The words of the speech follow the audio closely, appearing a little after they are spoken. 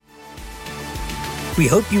We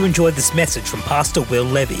hope you enjoyed this message from Pastor Will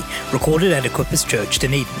Levy, recorded at Equippers Church,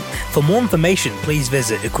 Dunedin. For more information, please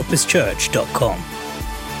visit equipperschurch.com.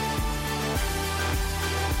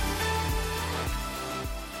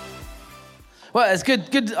 Well, it's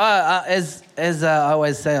good. As I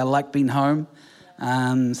always say, I like being home.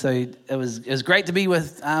 So it was great to be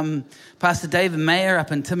with Pastor David Mayer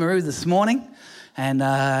up in Timaru this morning, and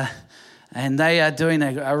they are doing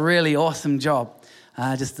a really awesome job.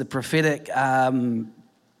 Just the prophetic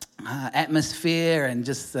atmosphere and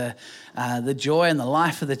just the joy and the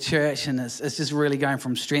life of the church, and it's just really going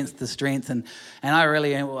from strength to strength. And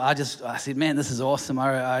I said, man, this is awesome.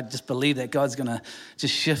 I just believe that God's going to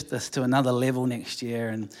just shift this to another level next year.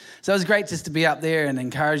 And so it was great just to be up there and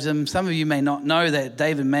encourage them. Some of you may not know that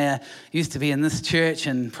David Mayer used to be in this church,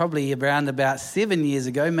 and probably around about 7 years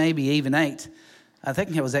ago, maybe even 8. I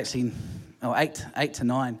think it was actually 8 to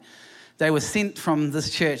 9. They were sent from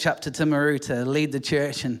this church up to Timaru to lead the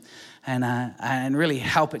church and really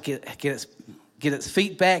help it get its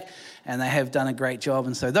feet back, and they have done a great job.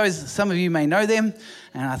 And so some of you may know them,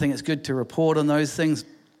 and I think it's good to report on those things.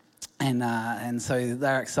 And so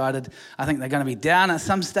they're excited. I think they're going to be down at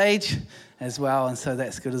some stage as well, and so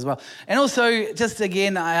that's good as well. And also, just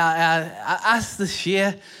again, us this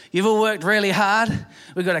year, you've all worked really hard.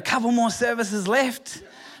 We've got a couple more services left.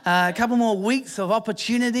 A couple more weeks of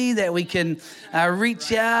opportunity that we can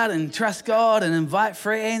reach out and trust God and invite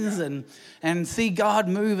friends and see God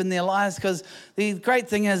move in their lives. Because the great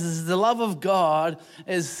thing is the love of God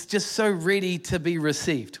is just so ready to be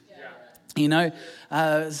received. You know,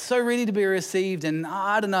 so ready to be received. And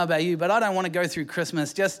I don't know about you, but I don't want to go through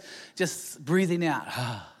Christmas just breathing out.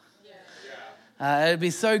 It'd be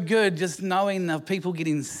so good just knowing of people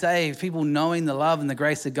getting saved, people knowing the love and the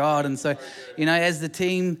grace of God. And so, you know, as the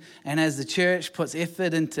team and as the church puts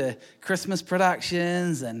effort into Christmas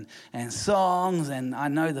productions and songs, and I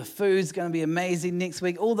know the food's going to be amazing next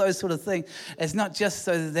week, all those sort of things. It's not just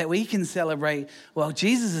so that we can celebrate what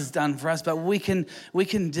Jesus has done for us, but we can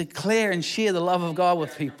declare and share the love of God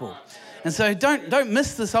with people. And so don't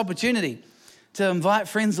miss this opportunity to invite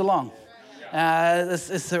friends along.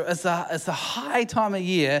 It's a high time of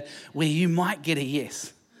year where you might get a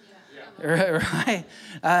yes, right?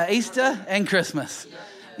 Easter and Christmas.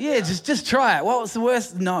 Yeah, just try it. What was the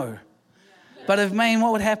worst? No. But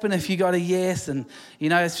what would happen if you got a yes? And, you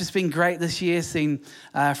know, it's just been great this year seeing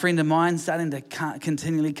a friend of mine starting to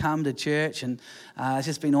continually come to church. And it's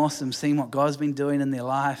just been awesome seeing what God's been doing in their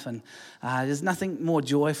life. And there's nothing more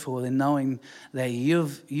joyful than knowing that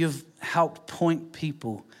you've helped point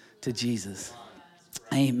people to Jesus.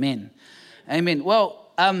 Amen. Amen.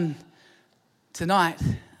 Well, tonight,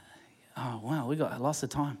 oh wow, we got lots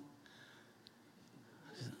of time.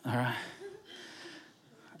 All right.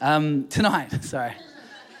 Tonight, sorry.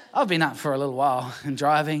 I've been up for a little while and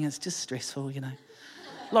driving. It's just stressful, you know.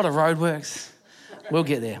 A lot of roadworks. We'll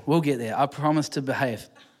get there. I promise to behave.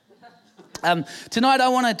 Tonight I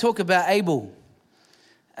want to talk about Abel.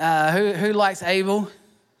 Who likes Abel?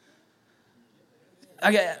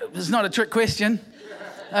 Okay, it's not a trick question.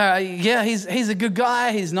 Yeah, he's a good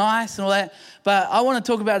guy. He's nice and all that. But I want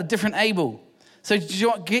to talk about a different Abel. So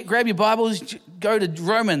grab your Bibles, go to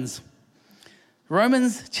Romans.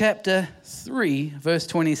 Romans chapter 3, verse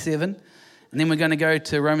 27. And then we're going to go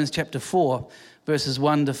to Romans chapter 4, verses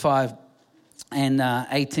 1 to 5 and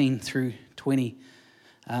 18 through 20.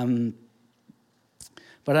 But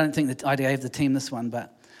I don't think that I gave the team this one,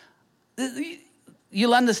 but...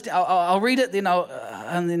 You'll understand. I'll read it,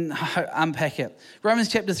 and then unpack it. Romans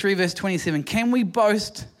chapter 3, verse 27. Can we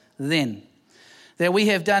boast then that we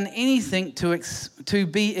have done anything to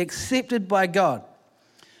be accepted by God?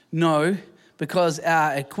 No, because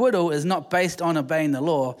our acquittal is not based on obeying the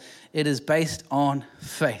law. It is based on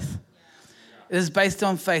faith. It is based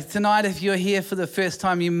on faith. Tonight, if you're here for the first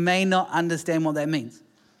time, you may not understand what that means.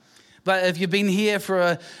 But if you've been here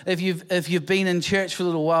if you've been in church for a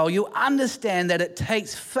little while, you'll understand that it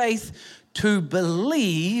takes faith to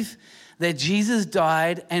believe that Jesus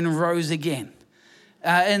died and rose again.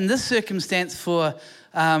 In this circumstance, for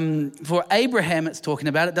Abraham, it's talking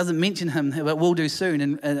about. It doesn't mention him, but we'll do soon.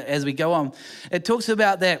 And as we go on, it talks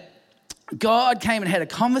about that God came and had a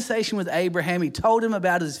conversation with Abraham. He told him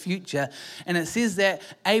about his future, and it says that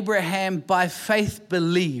Abraham by faith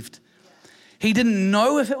believed. He didn't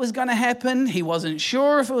know if it was going to happen. He wasn't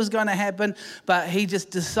sure if it was going to happen, but he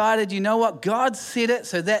just decided, you know what? God said it,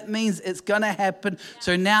 so that means it's going to happen.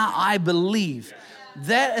 So now I believe.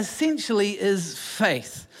 That essentially is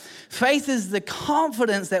faith. Faith is the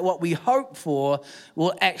confidence that what we hope for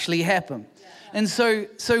will actually happen. And so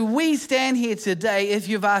we stand here today, if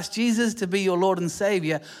you've asked Jesus to be your Lord and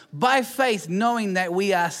Savior, by faith, knowing that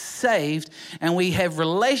we are saved and we have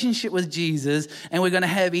relationship with Jesus and we're going to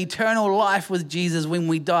have eternal life with Jesus when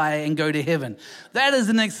we die and go to heaven. That is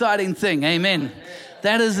an exciting thing. Amen.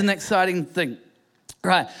 That is an exciting thing.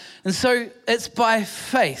 Right. And so it's by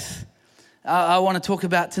faith I want to talk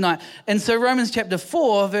about tonight. And so Romans chapter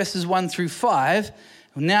 4, verses 1 through 5.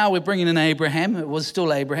 Now we're bringing in Abraham. It was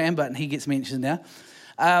still Abraham, but he gets mentioned now.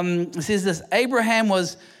 It says this: Abraham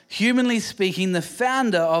was, humanly speaking, the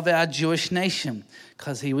founder of our Jewish nation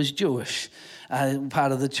because he was Jewish,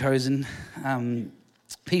 part of the chosen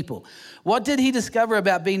people. What did he discover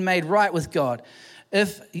about being made right with God?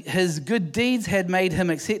 If his good deeds had made him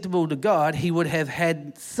acceptable to God, he would have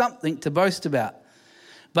had something to boast about.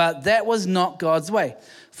 But that was not God's way.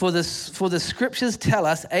 For the scriptures tell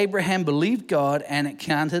us Abraham believed God and it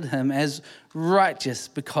counted him as righteous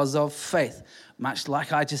because of faith, much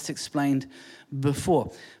like I just explained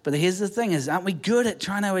before. But here's the thing is, aren't we good at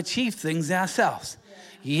trying to achieve things ourselves?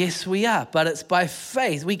 Yes, we are, but it's by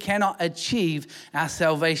faith. We cannot achieve our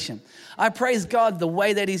salvation. I praise God the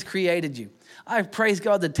way that he's created you. I praise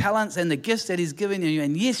God the talents and the gifts that he's given you.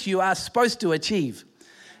 And yes, you are supposed to achieve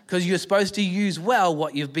because you're supposed to use well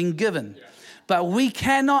what you've been given. But we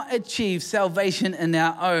cannot achieve salvation in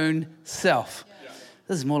our own self.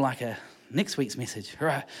 This is more like a next week's message.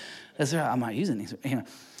 Right? That's right. I might use it next week. Anyway.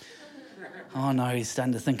 Oh no, he's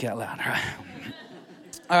starting to think out loud. Right.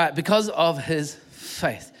 All right, because of his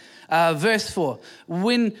faith. Verse 4,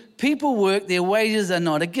 when people work, their wages are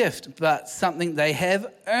not a gift, but something they have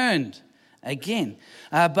earned. Again,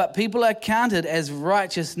 but people are counted as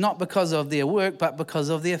righteous not because of their work, but because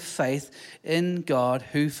of their faith in God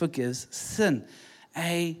who forgives sin.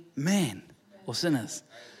 Amen. Or sinners.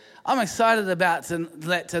 I'm excited about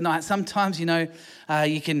that tonight. Sometimes,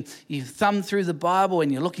 you thumb through the Bible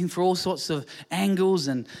and you're looking for all sorts of angles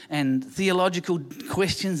and theological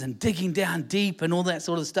questions and digging down deep and all that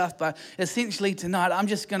sort of stuff. But essentially tonight, I'm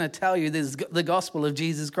just going to tell you this, the gospel of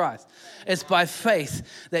Jesus Christ. It's by faith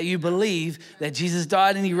that you believe that Jesus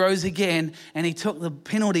died and he rose again and he took the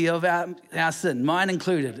penalty of our sin, mine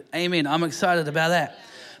included. Amen. I'm excited about that.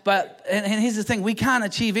 But and here's the thing, we can't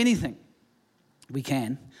achieve anything. We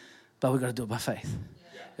can. But we've got to do it by faith.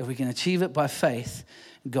 If we can achieve it by faith,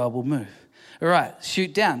 God will move. All right,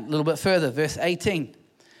 shoot down a little bit further. Verse 18.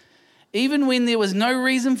 Even when there was no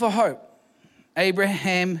reason for hope,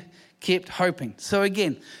 Abraham kept hoping. So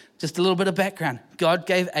again, just a little bit of background. God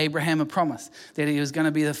gave Abraham a promise that he was going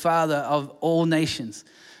to be the father of all nations.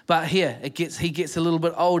 But here, he gets a little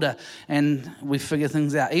bit older and we figure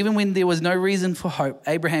things out. Even when there was no reason for hope,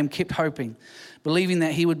 Abraham kept hoping, believing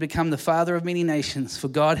that he would become the father of many nations, for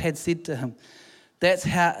God had said to him, that's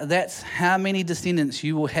how many descendants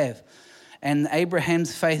you will have. And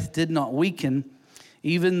Abraham's faith did not weaken,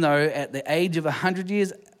 even though at the age of 100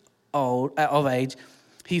 years of age,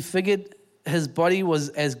 he figured his body was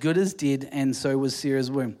as good as dead, and so was Sarah's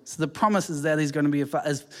womb. So the promise is that he's going to be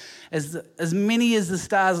as many as the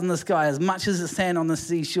stars in the sky, as much as the sand on the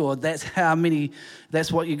seashore. That's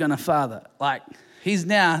what you're going to father. Like, he's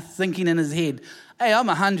now thinking in his head, hey, I'm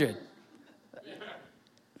 100.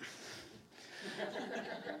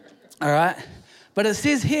 All right? But it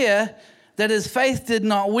says here that his faith did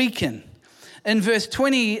not weaken. In verse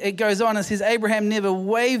 20, it goes on, it says, Abraham never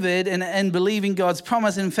wavered in believing God's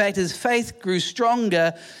promise. In fact, his faith grew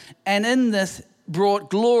stronger, and in this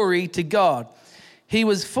brought glory to God. He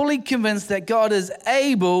was fully convinced that God is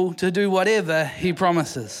able to do whatever he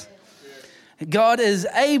promises. God is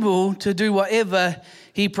able to do whatever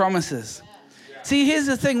he promises. See, here's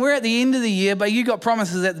the thing. We're at the end of the year, but you got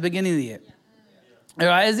promises at the beginning of the year. All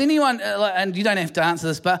right, is anyone, and you don't have to answer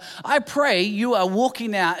this, but I pray you are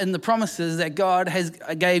walking out in the promises that God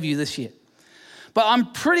gave you this year. But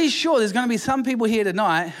I'm pretty sure there's going to be some people here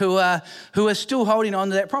tonight who are still holding on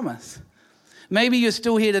to that promise. Maybe you're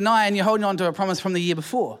still here tonight and you're holding on to a promise from the year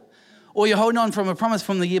before. Or you're holding on from a promise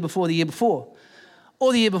from the year before, or the year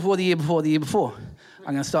before, the year before.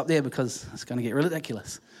 I'm going to stop there because it's going to get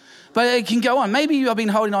ridiculous. But it can go on. Maybe you have been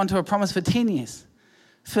holding on to a promise for 10 years,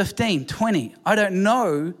 15, 20. I don't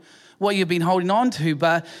know what you've been holding on to,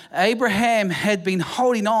 but Abraham had been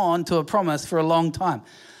holding on to a promise for a long time.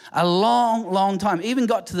 A long, long time. Even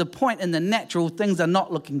got to the point in the natural, things are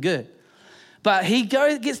not looking good. But he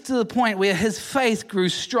gets to the point where his faith grew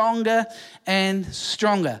stronger and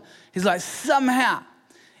stronger. He's like, somehow,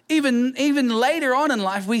 even later on in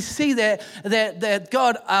life, we see that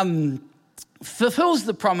God fulfills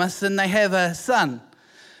the promise and they have a son.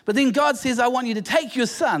 But then God says, I want you to take your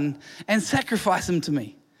son and sacrifice him to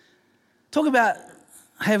me. Talk about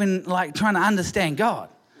trying to understand God.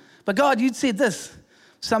 But God, you'd said this.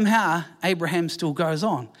 Somehow, Abraham still goes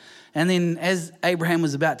on. And then as Abraham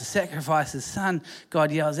was about to sacrifice his son,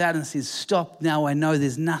 God yells out and says, stop, now I know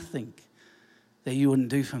there's nothing that you wouldn't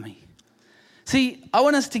do for me. See, I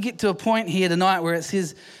want us to get to a point here tonight where it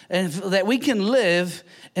says that we can live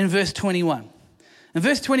in verse 21. And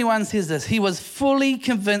verse 21 says this, he was fully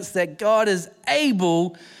convinced that God is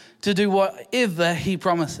able to do whatever he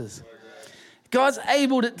promises. God's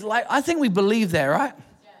able to, I think we believe that, right?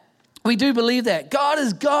 We do believe that. God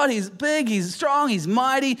is God. He's big. He's strong. He's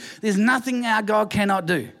mighty. There's nothing our God cannot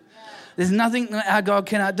do. There's nothing our God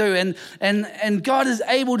cannot do. And God is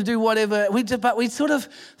able to do whatever. But we sort of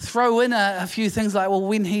throw in a few things like, well,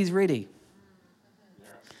 when he's ready.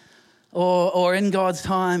 Or in God's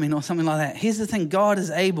timing or something like that. Here's the thing. God is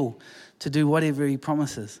able to do whatever he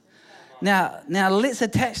promises. Now let's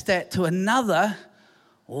attach that to another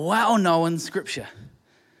well-known scripture.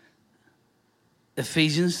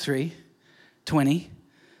 Ephesians 3:20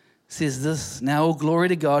 says this, now all glory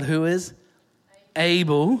to God who is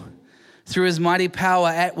able through his mighty power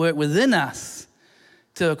at work within us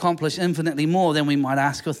to accomplish infinitely more than we might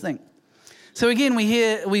ask or think. So again, we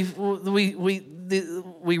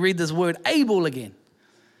read this word able again.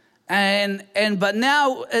 But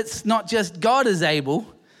now it's not just God is able,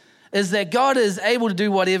 is that God is able to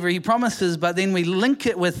do whatever he promises, but then we link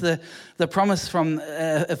it with the promise from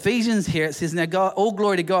Ephesians here. It says, now God, all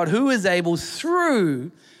glory to God who is able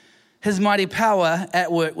through his mighty power at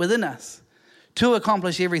work within us to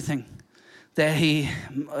accomplish everything that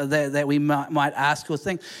we might ask or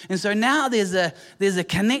think. And so now there's a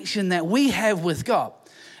connection that we have with God.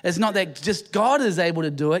 It's not that just God is able to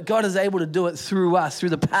do it. God is able to do it through us, through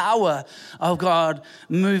the power of God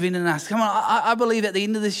moving in us. Come on, I believe at the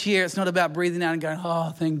end of this year, it's not about breathing out and going, oh,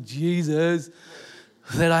 thank Jesus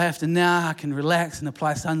that I can relax and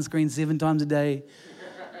apply sunscreen 7 times a day,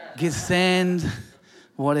 get sand,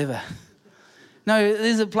 whatever. No,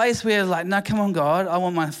 there's a place where like, no, come on, God, I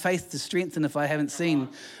want my faith to strengthen if I haven't seen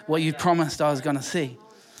what you promised I was going to see.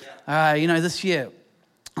 This year,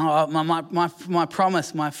 my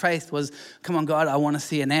promise, my faith was, come on, God, I want to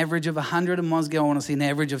see an average of 100 in Moscow. I want to see an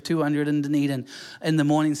average of 200 in Dunedin in the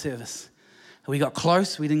morning service. We got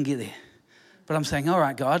close. We didn't get there. But I'm saying, all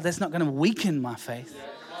right, God, that's not going to weaken my faith.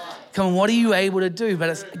 Come on, what are you able to do?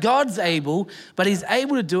 But God's able, but he's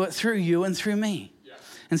able to do it through you and through me.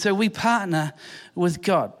 And so we partner with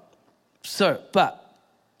God.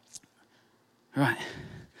 Right.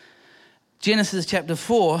 Genesis chapter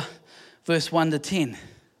 4, verse 1 to 10.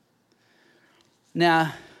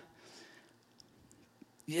 Now,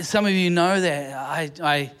 some of you know that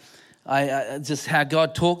I just how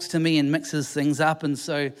God talks to me and mixes things up. And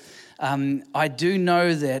so I do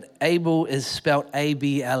know that Abel is spelt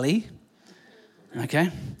A-B-L-E. Okay.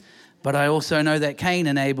 But I also know that Cain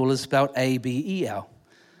and Abel is spelt A-B-E-L.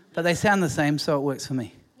 But they sound the same, so it works for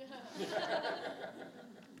me.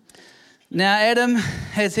 Now, Adam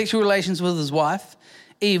had sexual relations with his wife,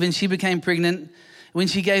 Eve, and she became pregnant. When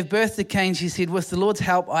she gave birth to Cain, she said, with the Lord's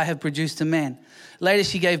help, I have produced a man. Later,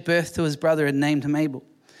 she gave birth to his brother and named him Abel.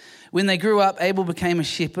 When they grew up, Abel became a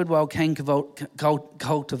shepherd while Cain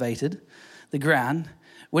cultivated the ground.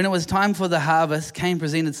 When it was time for the harvest, Cain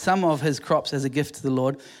presented some of his crops as a gift to the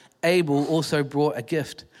Lord. Abel also brought a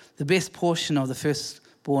gift, the best portion of the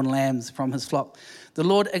firstborn lambs from his flock. The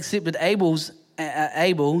Lord accepted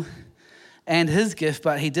Abel and his gift,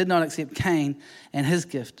 but he did not accept Cain and his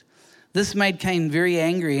gift. This made Cain very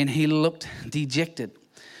angry, and he looked dejected.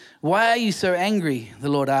 Why are you so angry? The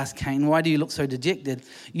Lord asked Cain. Why do you look so dejected?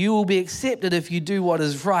 You will be accepted if you do what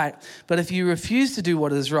is right, but if you refuse to do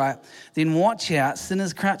what is right, then watch out. Sin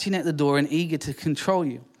is crouching at the door and eager to control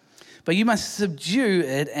you. But you must subdue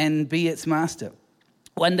it and be its master.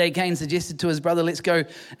 One day Cain suggested to his brother, let's go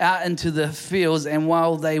out into the fields. And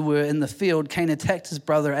while they were in the field, Cain attacked his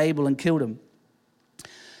brother Abel and killed him.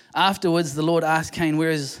 Afterwards, the Lord asked Cain,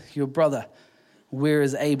 where is your brother? Where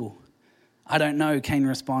is Abel? I don't know, Cain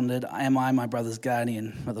responded. Am I my brother's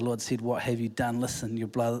guardian? But the Lord said, what have you done? Listen, your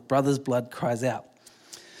brother's blood cries out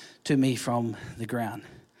to me from the ground.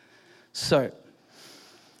 So,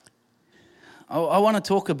 I want to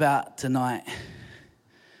talk about tonight,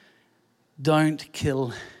 don't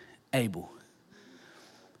kill Abel.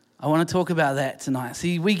 I want to talk about that tonight.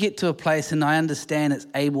 See, we get to a place, and I understand it's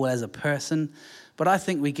Abel as a person, but I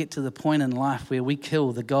think we get to the point in life where we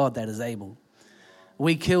kill the God that is able.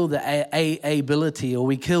 We kill the ability, or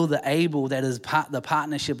we kill the able that is the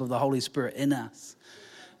partnership of the Holy Spirit in us.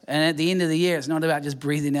 And at the end of the year, it's not about just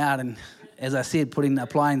breathing out and as I said,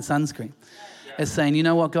 applying sunscreen. It's saying, you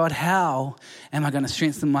know what, God, how am I going to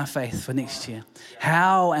strengthen my faith for next year?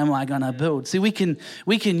 How am I going to build? See, we can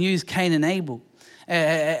use Cain and Abel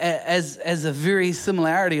as a very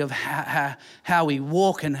similarity of how we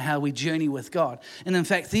walk and how we journey with God. And in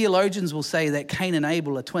fact, theologians will say that Cain and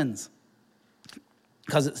Abel are twins,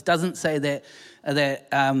 because it doesn't say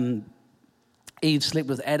that Eve slept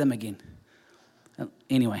with Adam again.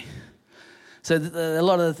 Anyway, so a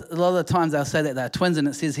lot of the times they'll say that they're twins, and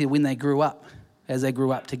it says here when they grew up, as they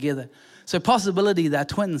grew up together. So possibility they're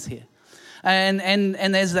twins here. And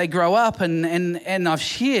as they grow up, and I've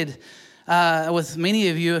shared with many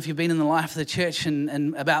of you, if you've been in the life of the church,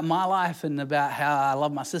 and about my life and about how I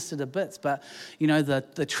love my sister to bits, but you know,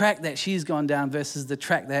 the track that she's gone down versus the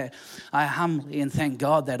track that I humbly and thank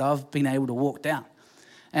God that I've been able to walk down.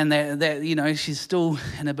 And that you know, she's still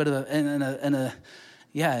in a bit of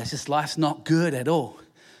it's just life's not good at all.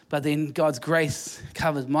 But then God's grace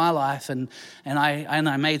covered my life, and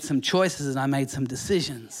I made some choices and I made some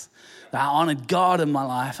decisions. I honored God in my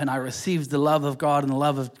life, and I received the love of God and the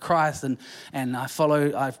love of Christ, and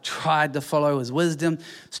I've tried to follow his wisdom.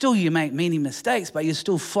 Still, you make many mistakes, but you're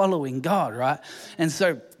still following God, right? And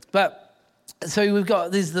so we've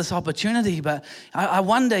got this opportunity, but I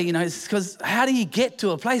wonder, you know, it's because how do you get to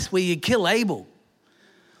a place where you kill Abel?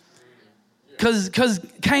 Because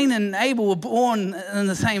Cain and Abel were born in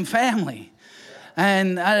the same family.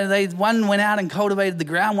 And one went out and cultivated the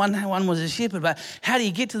ground, one was a shepherd. But how do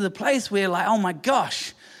you get to the place where, like, oh my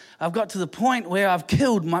gosh, I've got to the point where I've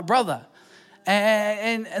killed my brother?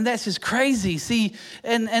 And that's just crazy. See,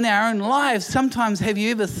 in our own lives, sometimes have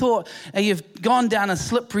you ever thought you've gone down a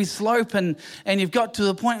slippery slope and you've got to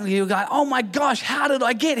the point where you go, oh my gosh, how did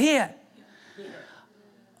I get here?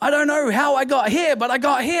 I don't know how I got here, but I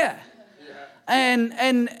got here. And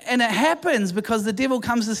it happens because the devil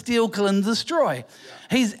comes to steal, kill, and destroy.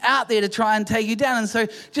 He's out there to try and take you down. And so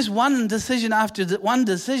just one decision after one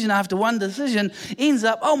decision ends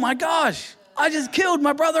up, oh my gosh, I just killed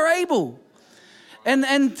my brother Abel.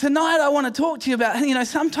 And tonight I want to talk to you about, you know,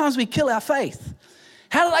 sometimes we kill our faith.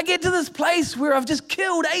 How did I get to this place where I've just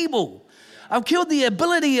killed Abel? I've killed the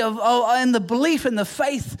ability and the belief and the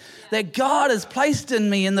faith that God has placed in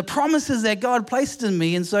me and the promises that God placed in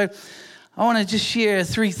me. And so I want to just share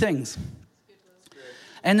 3 things.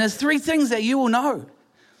 And there's 3 things that you will know.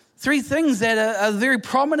 3 things that are very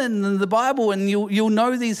prominent in the Bible, and you'll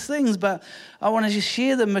know these things, but I want to just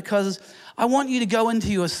share them because I want you to go into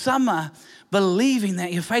your summer believing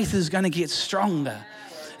that your faith is going to get stronger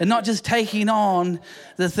and not just taking on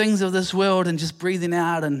the things of this world and just breathing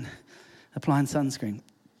out and applying sunscreen.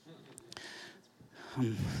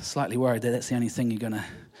 I'm slightly worried that that's the only thing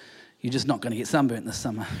you're just not going to get sunburnt this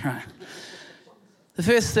summer, right? The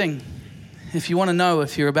first thing, if you want to know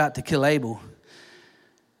if you're about to kill Abel,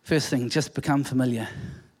 first thing, just become familiar.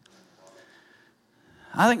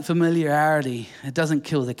 I think familiarity, it doesn't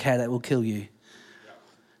kill the cat, it will kill you.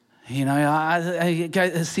 You know,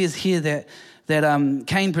 it says here that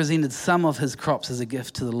Cain presented some of his crops as a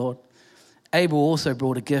gift to the Lord. Abel also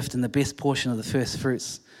brought a gift in the best portion of the first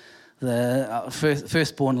fruits, the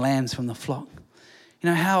firstborn lambs from the flock. You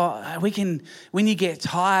know how we can, when you get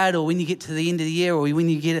tired or when you get to the end of the year or when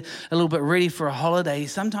you get a little bit ready for a holiday,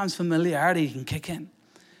 sometimes familiarity can kick in.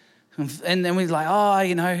 And then we're like, oh,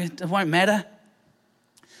 you know, it won't matter.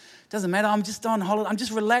 It doesn't matter. I'm just on holiday. I'm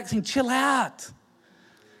just relaxing. Chill out.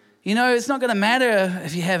 You know, it's not going to matter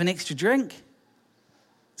if you have an extra drink.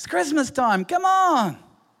 It's Christmas time. Come on.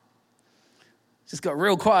 Just got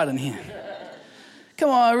real quiet in here. Come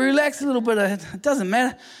on, relax a little bit. It doesn't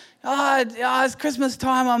matter. Oh, it's Christmas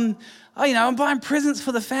time. I'm buying presents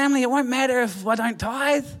for the family. It won't matter if I don't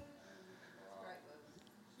tithe.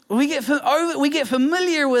 We get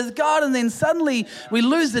familiar with God, and then suddenly we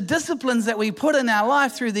lose the disciplines that we put in our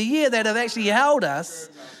life through the year that have actually held us.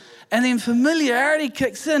 And then familiarity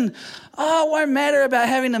kicks in. Oh, it won't matter about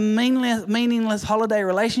having a meaningless holiday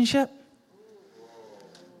relationship.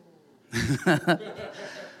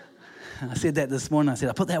 I said that this morning. I said,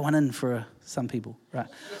 I put that one in for some people, right?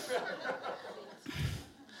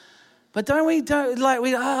 But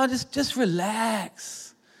just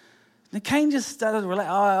relax. And Cain just started to relax.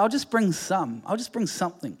 Oh, I'll just bring some. I'll just bring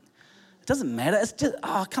something. It doesn't matter. It's just,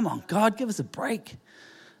 come on, God, give us a break.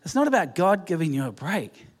 It's not about God giving you a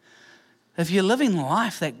break. If you're living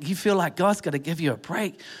life that you feel like God's got to give you a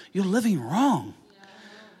break, you're living wrong.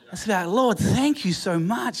 It's about, Lord, thank you so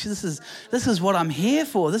much. This is what I'm here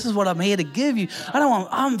for. This is what I'm here to give you. I don't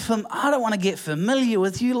want to get familiar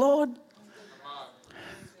with you, Lord.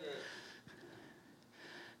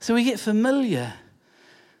 So we get familiar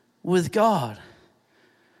with God.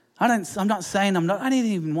 I'm not saying I don't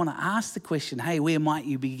even want to ask the question, hey, where might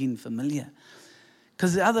you be getting familiar?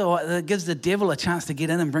 Because otherwise it gives the devil a chance to get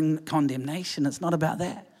in and bring condemnation. It's not about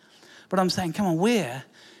that. But I'm saying, come on, where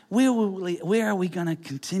are we going to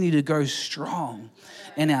continue to go strong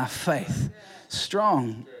in our faith,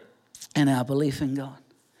 strong in our belief in God?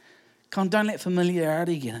 Come on, don't let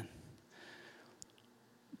familiarity get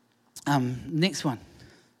in. Next one.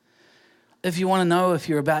 If you want to know if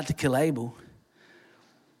you're about to kill Abel,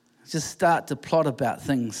 just start to plot about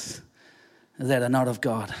things that are not of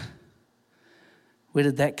God. Where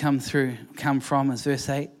did that come from? Is verse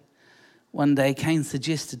 8. One day Cain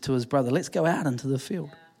suggested to his brother, let's go out into the field.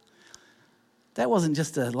 That wasn't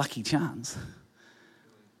just a lucky chance.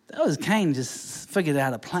 That was Cain just figured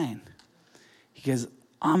out a plan. He goes,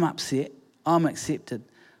 I'm upset. I'm accepted.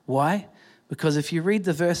 Why? Because if you read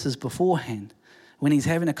the verses beforehand, when he's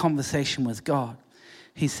having a conversation with God,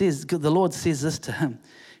 the Lord says this to him.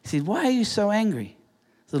 He said, why are you so angry?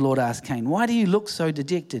 The Lord asked Cain, why do you look so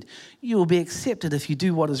dejected? You will be accepted if you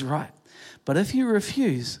do what is right. But if you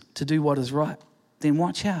refuse to do what is right, then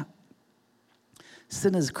watch out.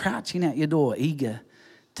 Sin is crouching at your door, eager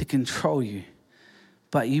to control you.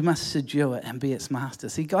 But you must subdue it and be its master.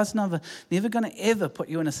 See, God's never going to ever put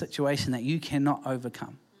you in a situation that you cannot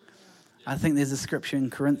overcome. I think there's a scripture in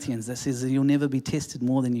Corinthians that says that you'll never be tested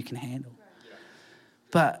more than you can handle.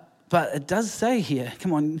 But it does say here,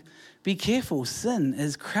 come on, be careful. Sin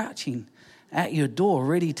is crouching at your door,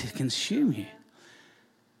 ready to consume you.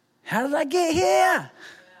 How did I get here?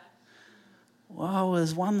 Well, it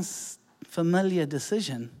was one familiar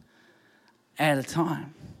decision at a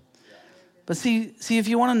time. But see, if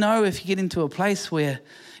you want to know if you get into a place where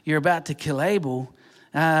you're about to kill Abel,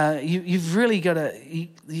 you've really got to,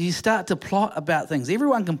 you start to plot about things.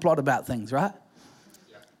 Everyone can plot about things, right?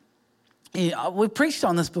 Yeah, we've preached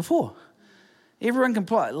on this before. Everyone can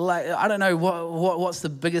plot. Like, I don't know what's the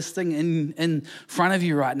biggest thing in front of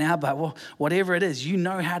you right now, but whatever it is, you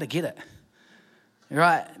know how to get it.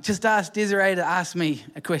 Right? Just ask Desiree to ask me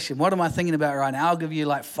a question. What am I thinking about right now? I'll give you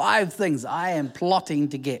like 5 things I am plotting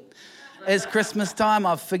to get. It's Christmas time.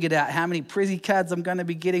 I've figured out how many Prezi cards I'm going to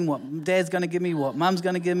be getting, what Dad's going to give me, what Mum's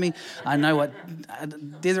going to give me. I know what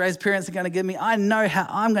Desiree's parents are going to give me. I know how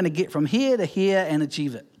I'm going to get from here to here and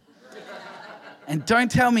achieve it. And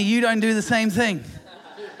don't tell me you don't do the same thing.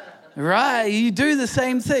 Right? You do the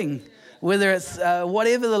same thing. Whether it's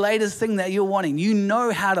whatever the latest thing that you're wanting. You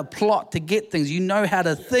know how to plot to get things. You know how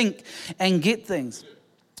to think and get things.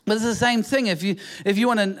 But it's the same thing. If you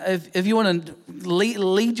want to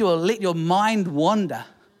let your mind wander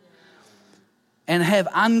and have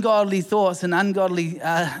ungodly thoughts and ungodly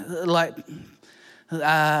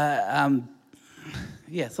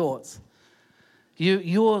thoughts,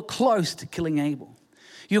 you're close to killing Abel.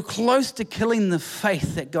 You're close to killing the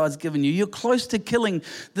faith that God's given you. You're close to killing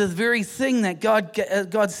the very thing that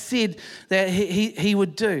God said that he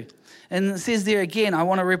would do. And it says there again, I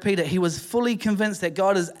want to repeat it, he was fully convinced that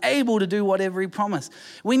God is able to do whatever he promised.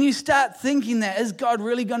 When you start thinking that, is God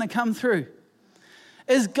really going to come through?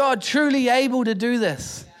 Is God truly able to do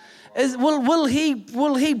this? Will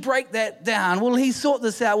he break that down? Will he sort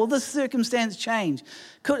this out? Will this circumstance change?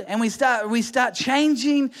 And we start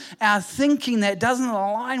changing our thinking that doesn't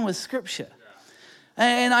align with Scripture.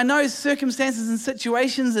 And I know circumstances and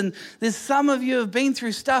situations, and there's some of you have been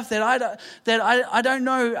through stuff that I don't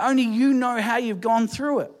know. Only you know how you've gone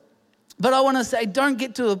through it. But I want to say, don't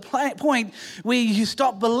get to a point where you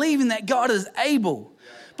stop believing that God is able.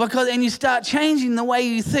 And you start changing the way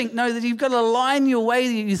you think. Know that you've got to align your way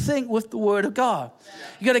that you think with the Word of God.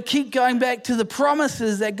 You've got to keep going back to the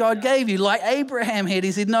promises that God gave you. Like Abraham had,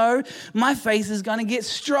 he said, no, my faith is going to get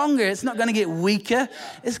stronger. It's not going to get weaker.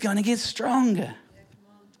 It's going to get stronger.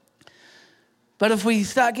 But if we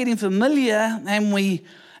start getting familiar and we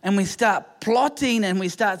start plotting and we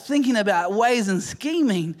start thinking about ways and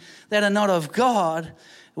scheming that are not of God,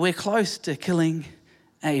 we're close to killing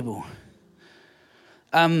Abel.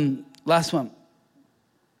 Last one.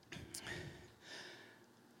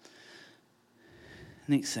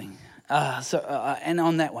 Next thing. And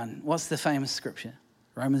on that one, what's the famous scripture?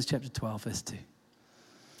 Romans chapter 12, verse 2.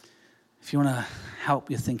 If you want to help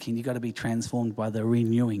your thinking, you've got to be transformed by the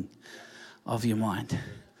renewing of your mind.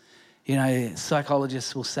 You know,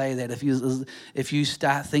 psychologists will say that if you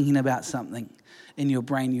start thinking about something in your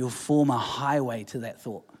brain, you'll form a highway to that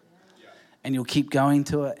thought. And you'll keep going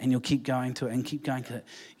to it, and you'll keep going to it, and keep going to it.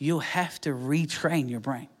 You'll have to retrain your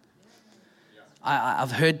brain.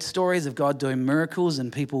 I've heard stories of God doing miracles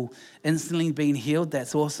and people instantly being healed.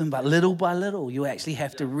 That's awesome. But little by little, you actually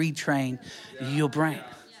have to retrain your brain.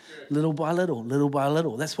 Little by little, little by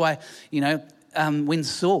little. That's why, you know, when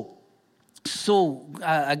Saul,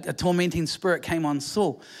 a tormenting spirit came on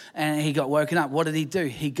Saul and he got woken up. What did he do?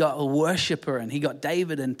 He got a worshiper and he got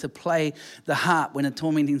David in to play the harp when a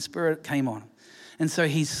tormenting spirit came on. And so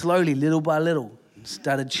he slowly, little by little,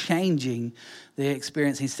 started changing the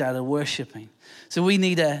experience. He started worshiping. So we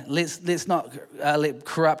need to, let's not let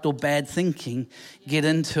corrupt or bad thinking get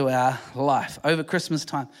into our life. Over Christmas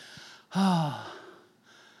time, I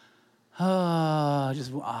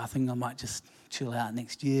think I might just chill out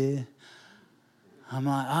next year.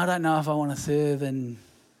 I don't know if I want to serve in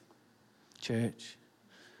church.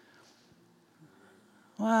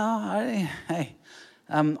 Well, I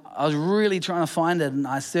was really trying to find it, and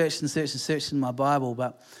I searched in my Bible,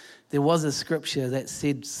 but there was a scripture that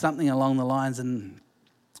said something along the lines, and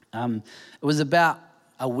it was about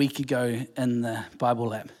a week ago in the Bible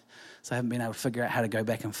lab, so I haven't been able to figure out how to go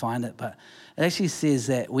back and find it, but it actually says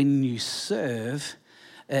that when you serve,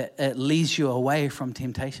 it leads you away from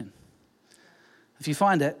temptation. If you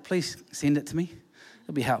find it, please send it to me.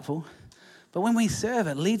 It'll be helpful. But when we serve,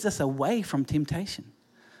 it leads us away from temptation.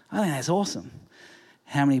 I think that's awesome.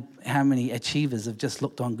 How many achievers have just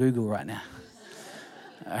looked on Google right now?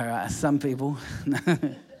 All right, some people.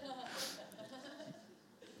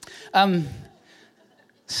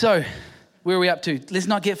 So, where are we up to? Let's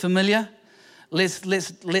not get familiar.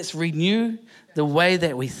 Let's renew the way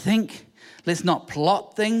that we think. Let's not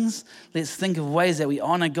plot things. Let's think of ways that we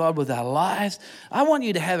honor God with our lives. I want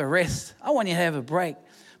you to have a rest. I want you to have a break.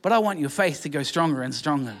 But I want your faith to go stronger and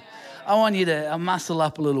stronger. I want you to muscle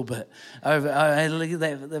up a little bit. Look at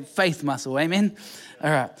that, the faith muscle, amen? All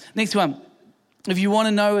right, next one. If you want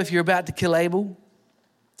to know if you're about to kill Abel,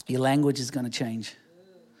 your language is going to change.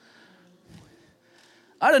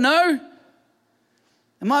 I don't know.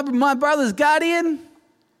 Am I my brother's guardian?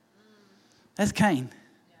 That's Cain.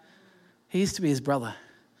 He used to be his brother.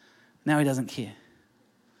 Now he doesn't care.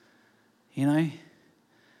 You know?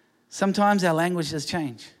 Sometimes our language does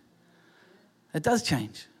change. It does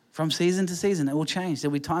change. From season to season, it will change.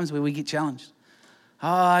 There'll be times where we get challenged.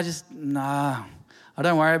 I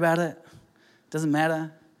don't worry about it. Doesn't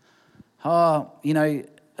matter.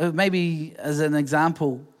 Maybe as an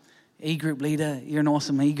example, E-group leader, you're an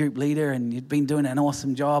awesome E-group leader and you've been doing an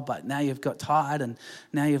awesome job, but now you've got tired and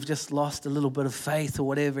now you've just lost a little bit of faith or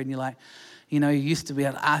whatever, and you're like, you used to be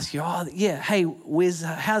able to ask you, hey,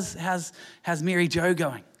 how's Mary Jo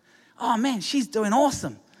going? Oh man, she's doing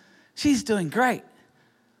awesome. She's doing great.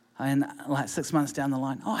 And like 6 months down the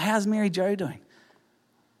line, how's Mary Jo doing?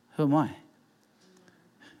 Who am I?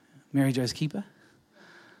 Mary Jo's keeper?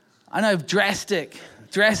 I know, drastic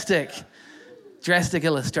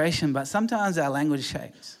illustration, but sometimes our language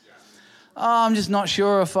shakes. I'm just not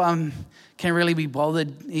sure if I can really be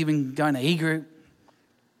bothered even going to E-group.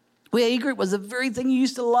 Where E-group was the very thing you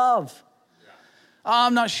used to love.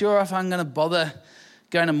 I'm not sure if I'm going to bother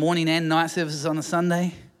going to morning and night services on a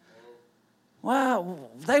Sunday. Wow,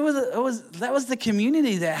 that was the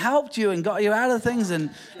community that helped you and got you out of things and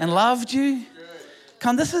loved you.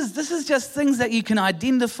 This is just things that you can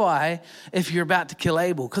identify if you're about to kill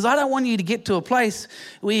Abel. Because I don't want you to get to a place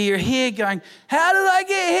where you're here going, how did I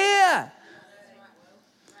get here?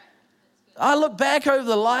 I look back over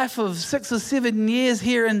the life of 6 or 7 years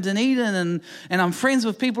here in Dunedin and I'm friends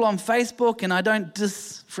with people on Facebook and I don't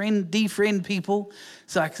defriend people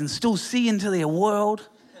so I can still see into their world.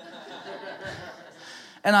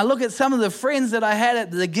 And I look at some of the friends that I had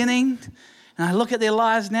at the beginning and I look at their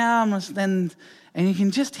lives now and you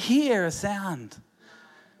can just hear a sound.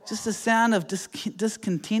 Just a sound of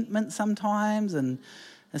discontentment sometimes and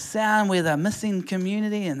a sound where they're missing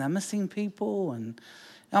community and they're missing people. And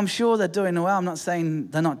I'm sure they're doing well. I'm not saying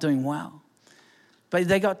they're not doing well. But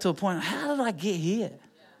they got to a point, how did I get here?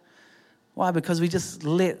 Why? Because we just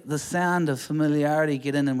let the sound of familiarity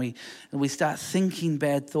get in and we start thinking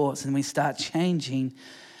bad thoughts and we start changing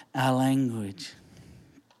our language.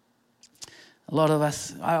 A lot of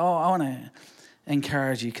us, I want to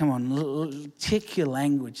encourage you, come on, check your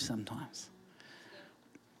language sometimes.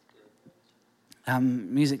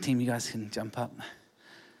 Music team, you guys can jump up.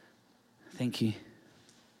 Thank you.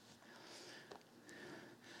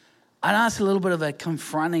 I know it's a little bit of a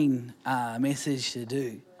confronting message to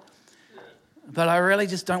do, but I really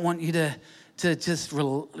just don't want you to just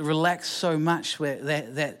relax so much where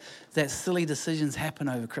that silly decisions happen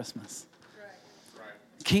over Christmas.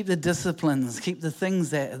 Keep the disciplines, keep the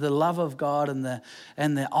things that the love of God and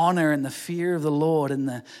the honor and the fear of the Lord in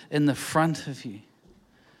the front of you.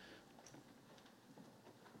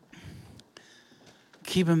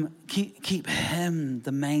 Keep him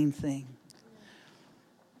the main thing.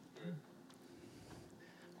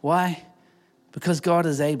 Why? Because God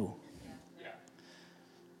is able.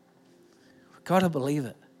 I've got to believe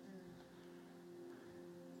it.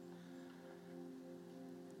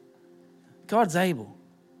 God's able.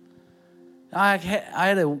 I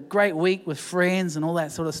had a great week with friends and all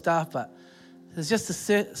that sort of stuff, but there's just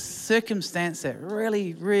a circumstance that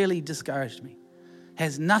really, really discouraged me.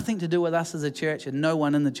 Has nothing to do with us as a church and no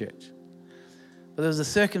one in the church. But there was a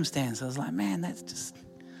circumstance. I was like, man, that's just,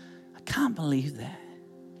 I can't believe that.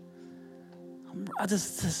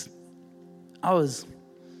 I was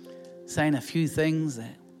saying a few things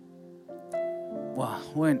that,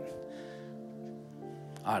 weren't,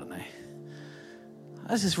 I don't know.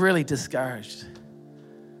 I was just really discouraged.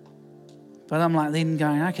 But I'm like then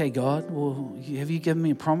going, okay, God, well, have you given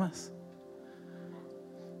me a promise?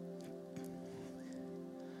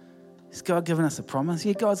 Has God given us a promise?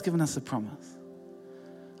 Yeah, God's given us a promise.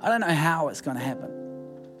 I don't know how it's going to happen.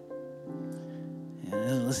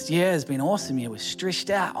 This year has been awesome. We're stretched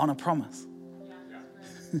out on a promise.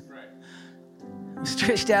 We're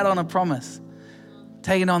stretched out on a promise.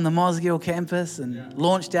 Taken on the Mosgiel campus and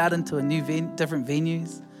launched out into a new different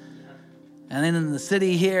venues. And then in the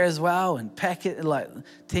city here as well, and packet like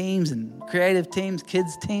teams and creative teams,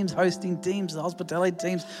 kids teams, hosting teams, hospitality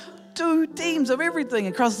teams, 2 teams of everything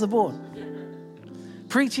across the board.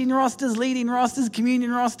 Preaching rosters, leading rosters,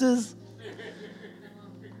 communion rosters.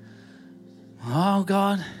 Oh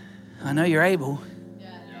God, I know you're able.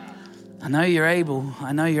 I know you're able.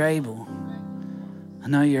 I know you're able. I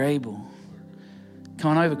know you're able.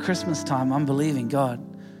 Come on, over Christmas time, I'm believing God.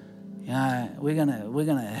 You know, we're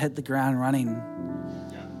gonna hit the ground running.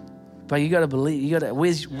 Yeah. But you got to believe. You got to.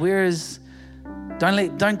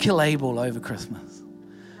 Don't kill Abel over Christmas.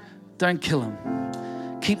 Don't kill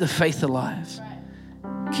him. Keep the faith alive.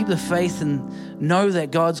 Keep the faith and know that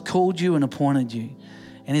God's called you and appointed you,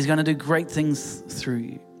 and He's going to do great things through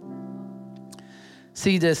you.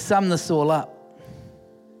 See, to sum this all up,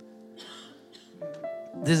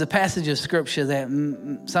 there's a passage of scripture that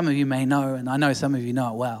some of you may know, and I know some of you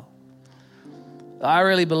know it well. I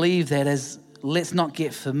really believe that let's not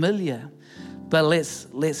get familiar, but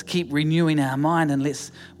let's keep renewing our mind, and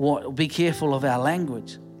let's be careful of our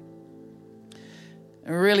language.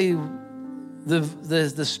 And really,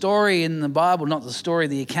 the story in the Bible, not the story,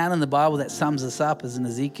 the account in the Bible that sums us up is in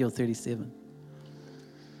Ezekiel 37,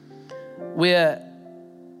 where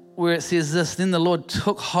it says this: then the Lord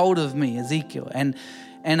took hold of me, Ezekiel, and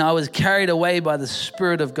I was carried away by the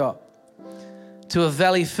Spirit of God to a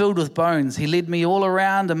valley filled with bones. He led me all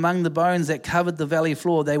around among the bones that covered the valley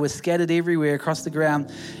floor. They were scattered everywhere across the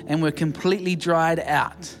ground and were completely dried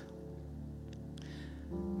out.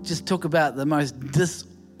 Just talk about the most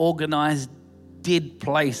disorganized, dead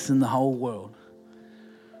place in the whole world.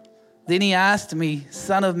 Then he asked me,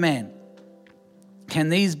 Son of man, can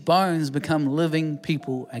these bones become living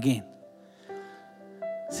people again?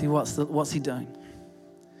 See, what's he doing?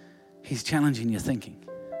 He's challenging your thinking.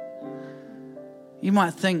 You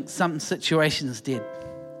might think some situation is dead.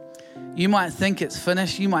 You might think it's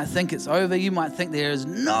finished. You might think it's over. You might think there is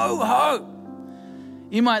no hope.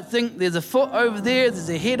 You might think there's a foot over there, there's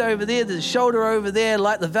a head over there, there's a shoulder over there,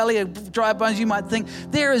 like the valley of dry bones. You might think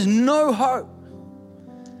there is no hope.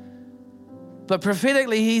 But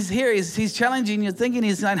prophetically, he's here. He's challenging your thinking.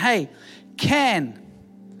 He's saying, hey,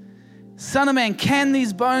 Son of man, can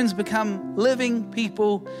these bones become living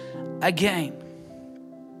people again?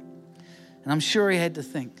 And I'm sure he had to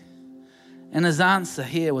think. And his answer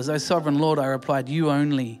here was, O sovereign Lord, I replied, you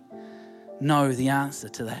only know the answer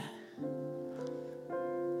to that.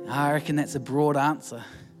 I reckon that's a broad answer,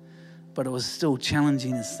 but it was still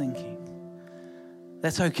challenging his thinking.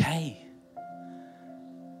 That's okay.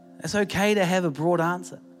 It's okay to have a broad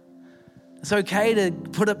answer. It's okay to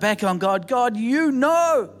put it back on God. God, you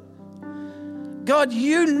know. God,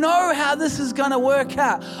 you know how this is going to work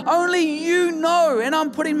out. Only you know. And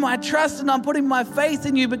I'm putting my trust and I'm putting my faith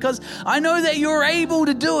in you because I know that you're able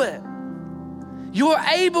to do it. You're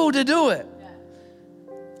able to do it.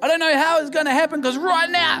 I don't know how it's going to happen because right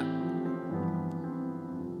now.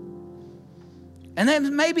 And that's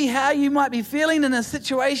maybe how you might be feeling in a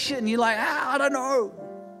situation. You're like, I don't know.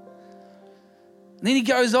 And then he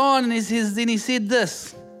goes on and then he said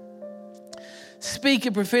this. Speak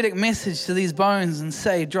a prophetic message to these bones and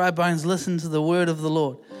say, dry bones, listen to the word of the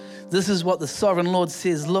Lord. This is what the sovereign Lord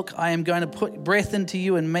says. Look, I am going to put breath into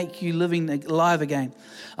you and make you alive again.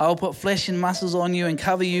 I will put flesh and muscles on you and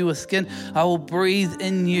cover you with skin. I will breathe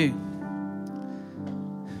in you.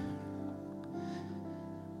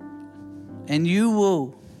 And you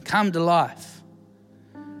will come to life.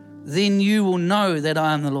 Then you will know that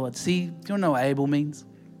I am the Lord. See, do you know what Abel means?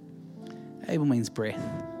 Abel means breath.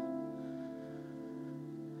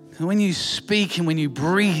 And when you speak and when you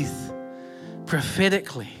breathe,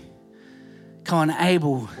 prophetically, come on,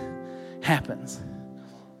 Abel happens.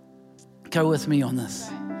 Go with me on this.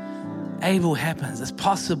 Abel happens. It's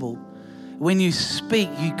possible. When you speak,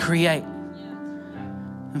 you create.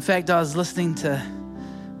 In fact, I was listening to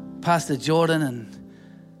Pastor Jordan, and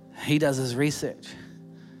he does his research.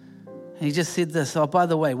 And he just said this, oh, by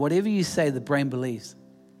the way, whatever you say, the brain believes.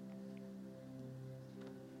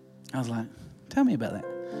 I was like, tell me about that.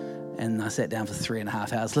 And I sat down for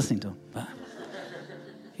 3.5 hours listening to him. But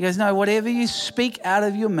he goes, no, whatever you speak out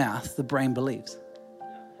of your mouth, the brain believes.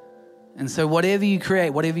 And so whatever you create,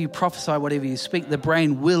 whatever you prophesy, whatever you speak, the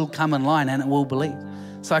brain will come in line and it will believe.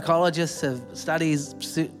 Psychologists have studies.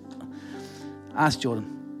 Ask Jordan.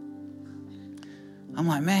 I'm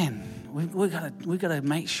like, man, we got to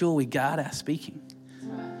make sure we guard our speaking.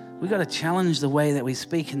 We got to challenge the way that we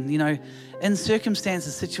speak. And, in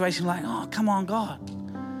circumstances, situations like, oh, come on, God.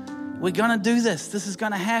 We're going to do this. This is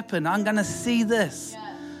going to happen. I'm going to see this. Yeah.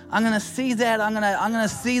 I'm going to see that. I'm going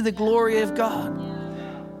to see the glory of God.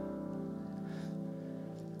 Yeah.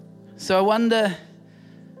 So I wonder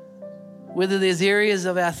whether there's areas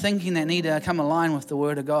of our thinking that need to come in line with the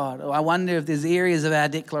Word of God. Or I wonder if there's areas of our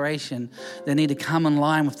declaration that need to come in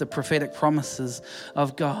line with the prophetic promises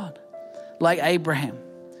of God. Like Abraham.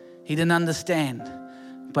 He didn't understand,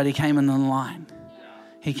 but he came in line.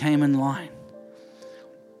 He came in line.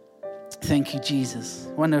 Thank you, Jesus.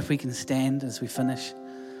 I wonder if we can stand as we finish.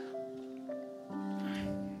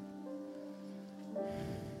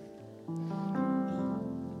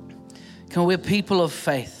 We're people of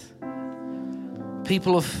faith.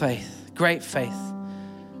 People of faith. Great faith.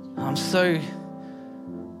 I'm so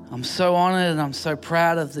honored and I'm so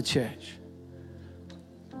proud of the church.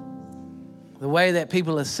 The way that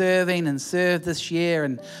people are serving and served this year.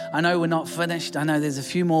 And I know we're not finished. I know there's a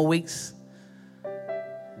few more weeks.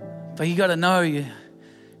 But you got to know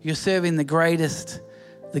you're serving the greatest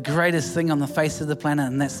thing on the face of the planet,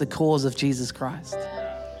 and that's the cause of Jesus Christ.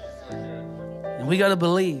 And we got to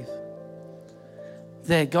believe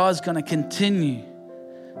that God's going to continue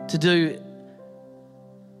to do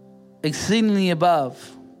exceedingly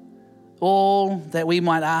above all that we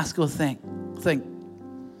might ask or think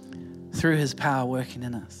through his power working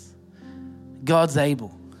in us. God's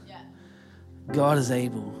able. Yeah. God is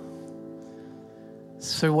able.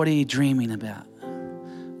 So what are you dreaming about?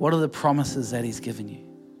 What are the promises that he's given you?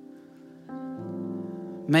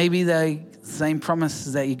 Maybe they're the same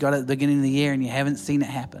promises that you got at the beginning of the year and you haven't seen it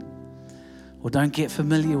happen. Well, don't get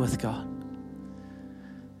familiar with God.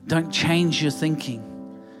 Don't change your thinking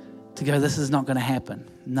to go, this is not going to happen.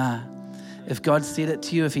 Nah. If God said it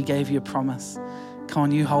to you, if he gave you a promise, come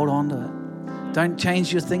on, you hold on to it. Don't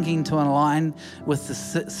change your thinking to align with the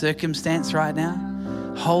circumstance right now.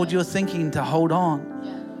 Hold your thinking to hold on.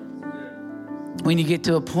 When you get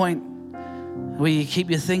to a point where you keep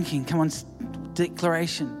your thinking, come on,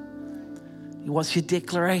 declaration. What's your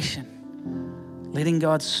declaration? Letting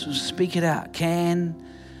God speak it out. Can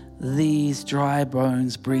these dry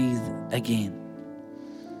bones breathe again?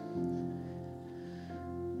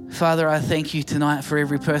 Father, I thank you tonight for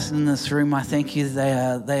every person in this room. I thank you they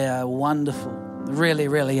are wonderful. They really,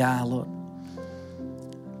 really are, Lord.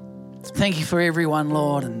 Thank you for everyone,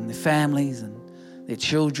 Lord, and their families and their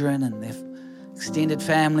children and their extended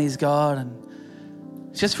families, God,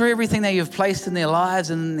 and just for everything that you've placed in their lives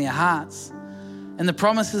and in their hearts. And the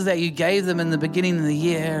promises that you gave them in the beginning of the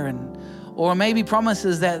year, or maybe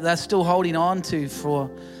promises that they're still holding on to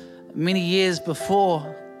for many years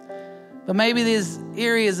before. But maybe there's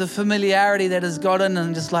areas of familiarity that has gotten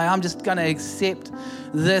and just like, I'm just going to accept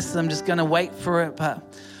this. I'm just going to wait for it. But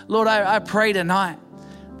Lord, I pray tonight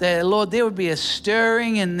that, Lord, there would be a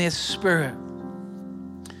stirring in their spirit.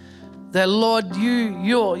 That, Lord,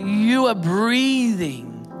 you are breathing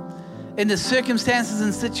into circumstances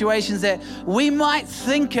and situations that we might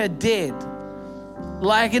think are dead,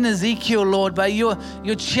 like in Ezekiel, Lord, but you're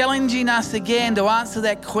challenging us again to answer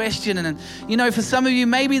that question. And, for some of you,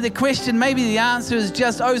 maybe the answer is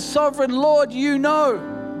just, oh, sovereign Lord, you know.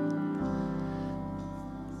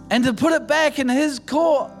 And to put it back in his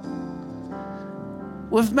court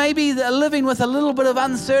with maybe living with a little bit of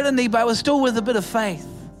uncertainty, but we're still with a bit of faith.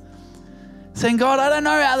 Saying, God, I don't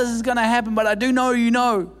know how this is going to happen, but I do know you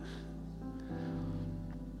know.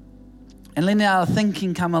 And letting our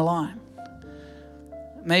thinking come alive.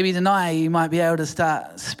 Maybe tonight you might be able to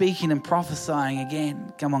start speaking and prophesying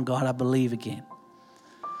again. Come on, God, I believe again.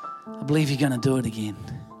 I believe you're going to do it again.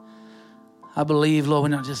 I believe, Lord,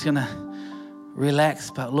 we're not just going to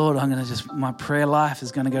relax, but Lord, my prayer life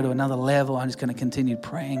is going to go to another level. I'm just going to continue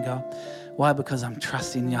praying, God. Why? Because I'm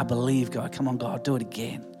trusting you. I believe, God. Come on, God, do it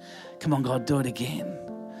again. Come on, God, do it again.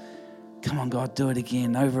 Come on, God, do it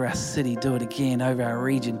again. Over our city, do it again. Over our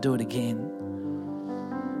region, do it again.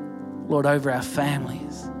 Lord, over our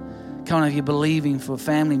families. Come on, if you're believing for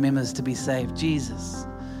family members to be saved, Jesus,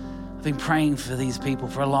 I've been praying for these people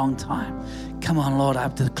for a long time. Come on, Lord, I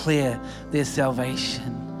declare their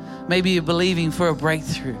salvation. Maybe you're believing for a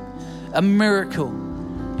breakthrough, a miracle.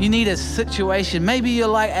 You need a situation. Maybe you're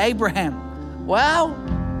like Abraham. Well,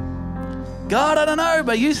 God, I don't know,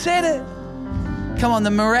 but you said it. Come on,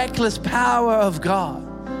 the miraculous power of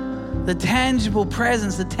God, the tangible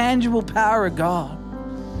presence, the tangible power of God.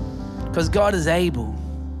 Because God is able.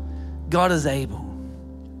 God is able.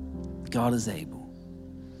 God is able.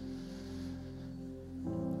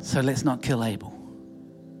 So let's not kill Abel.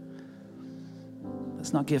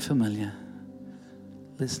 Let's not get familiar.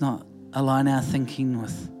 Let's not align our thinking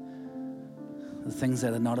with the things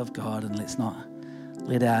that are not of God, and let's not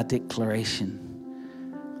let our declaration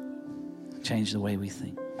change the way we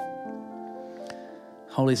think.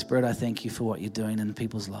 Holy Spirit, I thank you for what you're doing in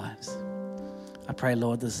people's lives. I pray,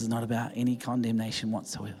 Lord, this is not about any condemnation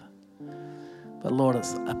whatsoever. But Lord,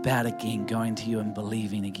 it's about again going to you and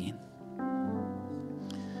believing again.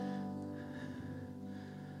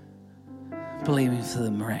 Believing for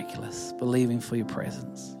the miraculous, believing for your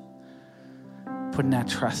presence. Putting our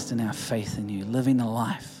trust and our faith in you, living a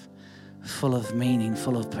life full of meaning,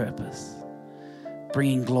 full of purpose.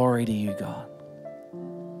 Bringing glory to you, God.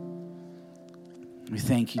 We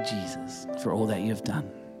thank you, Jesus, for all that you've done,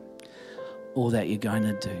 all that you're going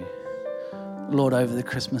to do. Lord, over the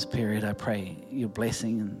Christmas period, I pray your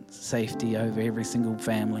blessing and safety over every single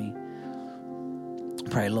family. I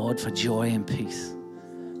pray, Lord, for joy and peace,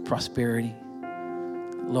 prosperity,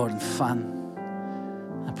 Lord, and fun.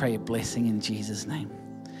 I pray your blessing in Jesus' name.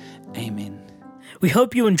 Amen. We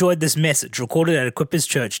hope you enjoyed this message recorded at Equippers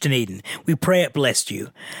Church, Dunedin. We pray it blessed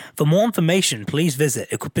you. For more information, please visit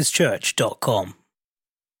equipperschurch.com.